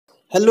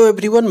Hello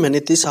everyone, मैं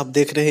नीतीश। आप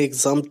देख रहे हैं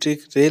exam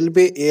trick.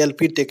 Railway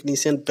ALP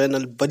technician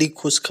panel, बड़ी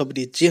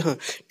खुशखबरी। जी हाँ,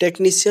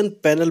 टेक्नीशियन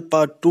पैनल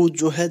पार्ट 2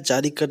 जो है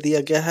जारी कर दिया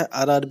गया है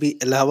आरआरबी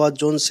इलाहाबाद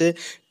जोन से।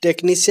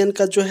 टेक्नीशियन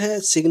का जो है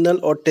सिग्नल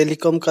और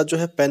टेलीकॉम का जो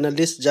है पैनल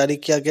लिस्ट जारी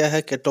किया गया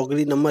है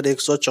कैटेगरी नंबर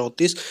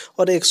 134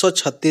 और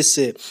 136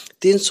 से।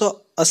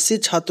 380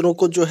 छात्रों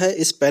को जो है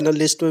इस पैनल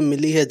लिस्ट में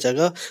मिली है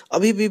जगह।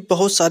 अभी भी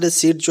बहुत सारे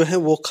सीट जो है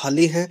वो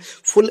खाली हैं।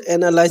 फुल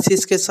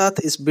एनालिसिस के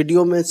साथ इस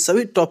वीडियो में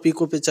सभी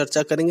टॉपिकों पे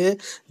चर्चा करेंगे।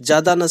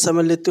 ज़्यादा ना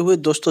समय लेते हुए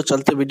दोस्तों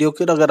चलते वीडियो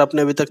की। अगर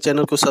आपने अभी तक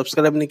चैनल को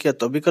सब्सक्राइब नहीं किया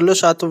तो अभी कर लो,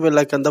 साथ में बेल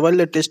आइकन दबा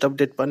लेटेस्ट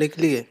अपडेट पाने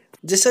के लिए।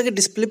 जैसा कि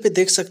डिस्प्ले पे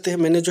देख सकते हैं,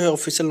 मैंने जो है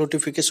ऑफिशियल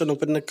नोटिफिकेशन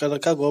ओपन कर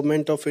रखा।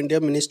 Government of India,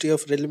 ministry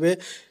of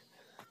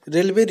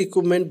railway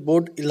recruitment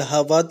board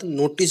Allahabad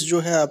notice जो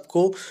है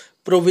आपको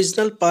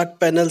provisional part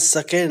panel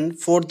second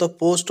for the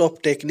post of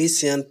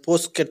technician,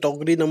 post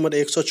category number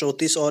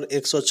 134 और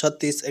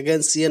 136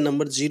 अगेंस्ट सीएन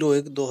नंबर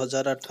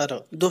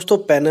 01/2018। दोस्तों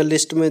पैनल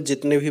लिस्ट में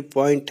जितने भी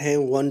पॉइंट हैं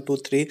 1 2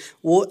 3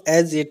 वो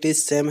एज इट इज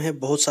सेम है।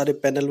 बहुत सारे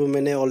पैनल में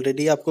मैंने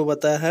ऑलरेडी आपको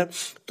बताया है,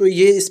 तो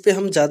ये इस पे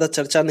हम ज़्यादा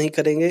चर्चा नहीं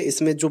करेंगे।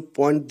 इसमें जो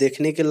पॉइंट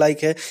देखने के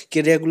लायक है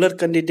कि रेगुलर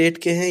कैंडिडेट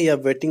के हैं या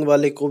वेटिंग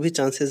वाले को भी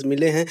चांसेस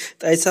मिले हैं,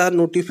 तो ऐसा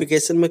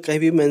नोटिफिकेशन में कहीं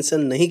भी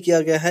मेंशन नहीं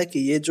किया गया है कि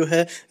ये जो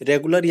है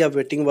रेगुलर या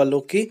वेटिंग वालों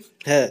की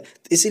है।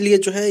 इसीलिए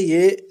जो है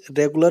ये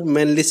रेगुलर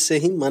मेन लिस्ट से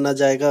ही माना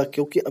जाएगा,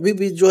 क्योंकि अभी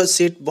भी जो है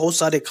सीट बहुत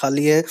सारे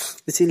खाली हैं,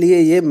 इसीलिए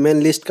ये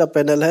मेन लिस्ट का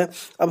पैनल है।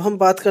 अब हम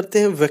बात करते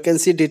हैं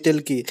वैकेंसी डिटेल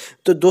की।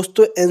 तो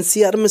दोस्तों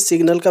एनसीआर में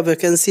सिग्नल का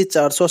वैकेंसी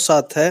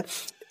 407 है,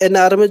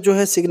 एनआर में जो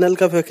है सिग्नल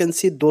का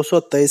वैकेंसी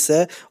 223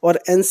 है, और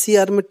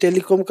एनसीआर में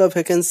टेलीकॉम का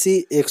वैकेंसी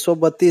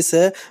 132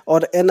 है,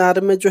 और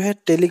एनआर में जो है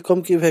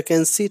टेलीकॉम की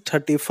वैकेंसी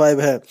 35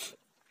 है।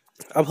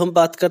 अब हम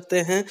बात करते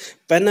हैं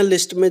पैनल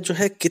लिस्ट में जो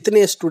है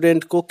कितने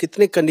स्टूडेंट को,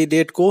 कितने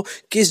कैंडिडेट को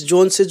किस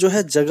जोन से जो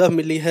है जगह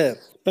मिली है।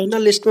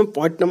 पैनल लिस्ट में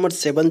पॉइंट नंबर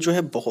 7 जो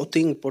है बहुत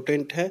ही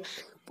इंपॉर्टेंट है।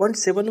 पॉइंट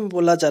 7 में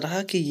बोला जा रहा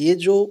है कि ये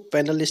जो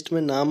पैनल लिस्ट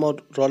में नाम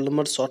और रोल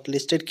नंबर शॉर्ट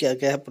लिस्टेड किया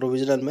गया है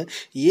प्रोविजनल में,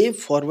 ये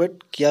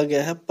फॉरवर्ड किया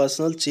गया है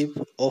पर्सनल चीफ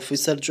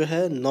ऑफिसर जो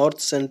है north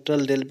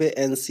central railway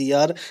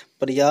NCR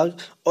Prayag,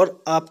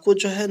 और आपको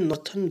जो है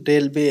नॉर्थन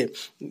रेलवे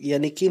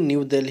यानी कि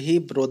न्यू दिल्ली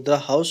बड़ौदा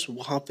हाउस,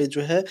 वहाँ पे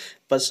जो है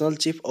पर्सनल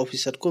चीफ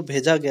ऑफिसर को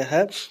भेजा गया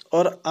है।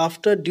 और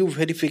after due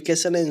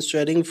verification and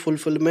ensuring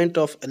fulfilment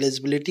of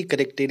eligibility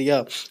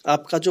criteria,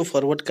 आपका जो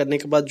फॉरवर्ड करने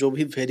के बाद जो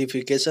भी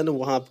वेरिफिकेशन,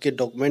 वहाँ आपके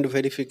डॉक्यूमेंट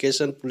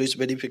वेरिफिकेशन, पुलिस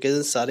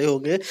वेरिफिकेशन सारे हो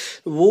गए,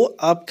 वो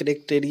आप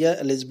क्राइटेरिया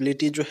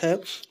एलिजिबिलिटी जो है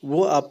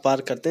वो आप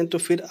पार करते हैं, तो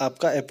फिर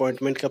आपका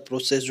अपॉइंटमेंट का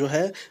प्रोसेस जो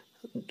है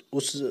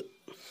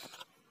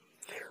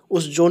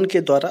उस जोन के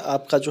द्वारा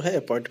आपका जो है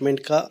अपॉइंटमेंट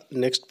का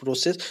नेक्स्ट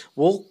प्रोसेस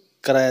वो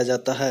कराया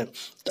जाता है।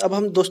 तो अब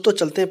हम दोस्तों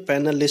चलते हैं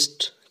पैनल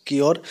लिस्ट की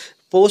ओर।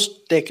 Post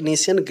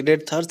technician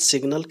grade 3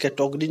 signal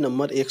category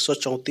number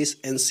 134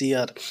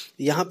 NCR,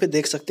 यहाँ पे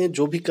देख सकते हैं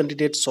जो भी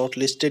कैंडिडेट शॉर्ट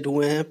लिस्टेड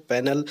हुए हैं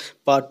पैनल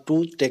पार्ट 2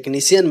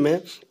 टेक्नीशियन में।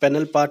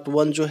 पैनल पार्ट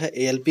 1 जो है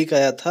एएलपी का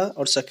आया था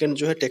और सेकंड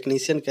जो है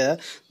टेक्नीशियन का आया।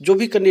 जो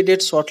भी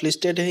कैंडिडेट शॉर्ट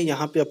लिस्टेड है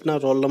यहाँ पे अपना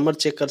रोल नंबर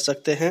चेक कर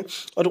सकते हैं,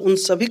 और उन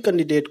सभी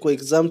कैंडिडेट को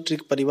एग्जाम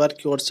ट्रिक परिवार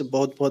की ओर से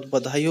बहुत बहुत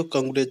बधाई हो,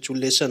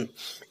 कंग्रेचुलेसन।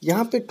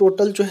 यहाँ पे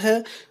टोटल जो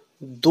है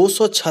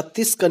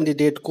 236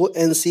 कैंडिडेट को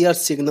एनसीआर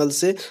सिग्नल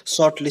से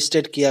शॉर्ट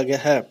लिस्टेड किया गया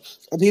है।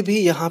 अभी भी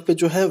यहाँ पे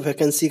जो है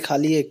वैकेंसी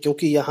खाली है,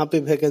 क्योंकि यहाँ पे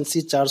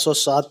वैकेंसी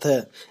 407 है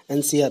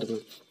एनसीआर में।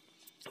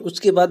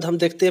 उसके बाद हम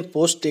देखते हैं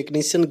post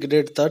technician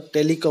grade 3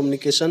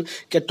 telecommunication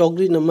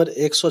category number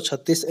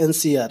 136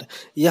 NCR.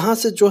 यहाँ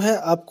से जो है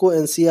आपको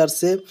एनसीआर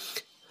से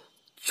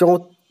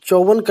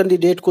 54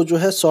 कैंडिडेट को जो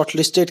है शॉर्ट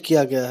लिस्टेड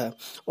किया गया है।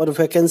 और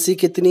वैकेंसी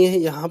कितनी है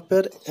यहाँ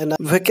पर,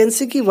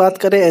 वैकेंसी की बात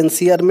करें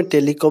एनसीआर में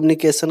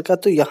टेलीकम्युनिकेशन का,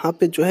 तो यहाँ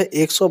पे जो है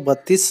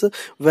 132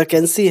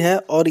 वैकेंसी है,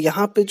 और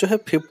यहाँ पे जो है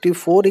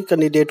 54 ही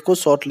कैंडिडेट को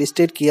शॉर्ट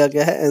लिस्टेड किया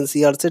गया है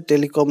एनसीआर से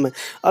टेलीकॉम में।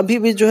 अभी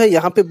भी जो है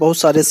यहाँ पे बहुत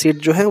सारे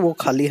सीट जो है वो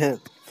खाली हैं।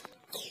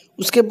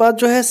 उसके बाद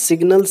जो है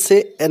सिग्नल से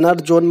एनआर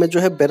जोन में जो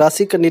है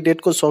 82 कैंडिडेट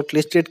को शॉर्ट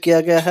लिस्टेड किया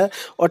गया है,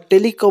 और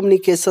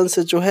टेलीकम्युनिकेशन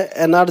से जो है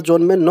एनआर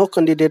जोन में 9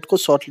 कैंडिडेट को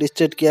शॉर्ट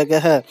लिस्टेड किया गया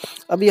है।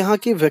 अब यहाँ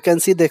की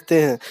वैकेंसी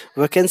देखते हैं।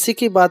 वैकेंसी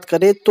की बात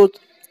करें तो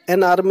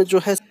एनआर में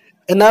जो है,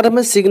 एनआर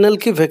में सिग्नल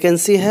की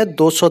वैकेंसी है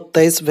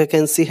 223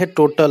 वैकेंसी है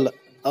टोटल,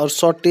 और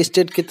शॉर्ट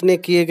लिस्टेड कितने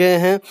किए गए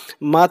हैं,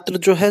 मात्र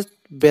जो है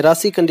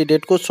 82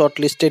 कैंडिडेट को शॉर्ट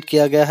लिस्टेड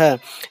किया गया है।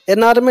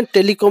 एनआर में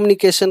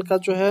टेलीकम्युनिकेशन का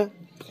जो है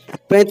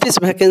 35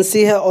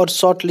 वैकेंसी है, और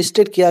शॉर्ट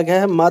लिस्टेड किया गया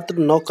है मात्र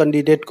 9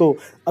 कैंडिडेट को।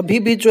 अभी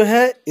भी जो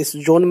है इस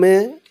जोन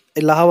में,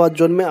 इलाहाबाद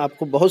जोन में,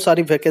 आपको बहुत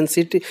सारी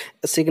वैकेंसी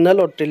सिग्नल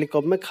और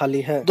टेलीकॉम में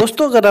खाली है।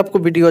 दोस्तों अगर आपको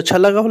वीडियो अच्छा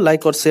लगा हो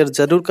लाइक और शेयर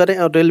जरूर करें,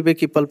 और रेलवे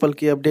की पल पल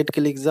की अपडेट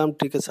के लिए एग्जाम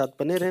ट्रिक के साथ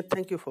बने रहें।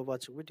 Thank you for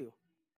watching video.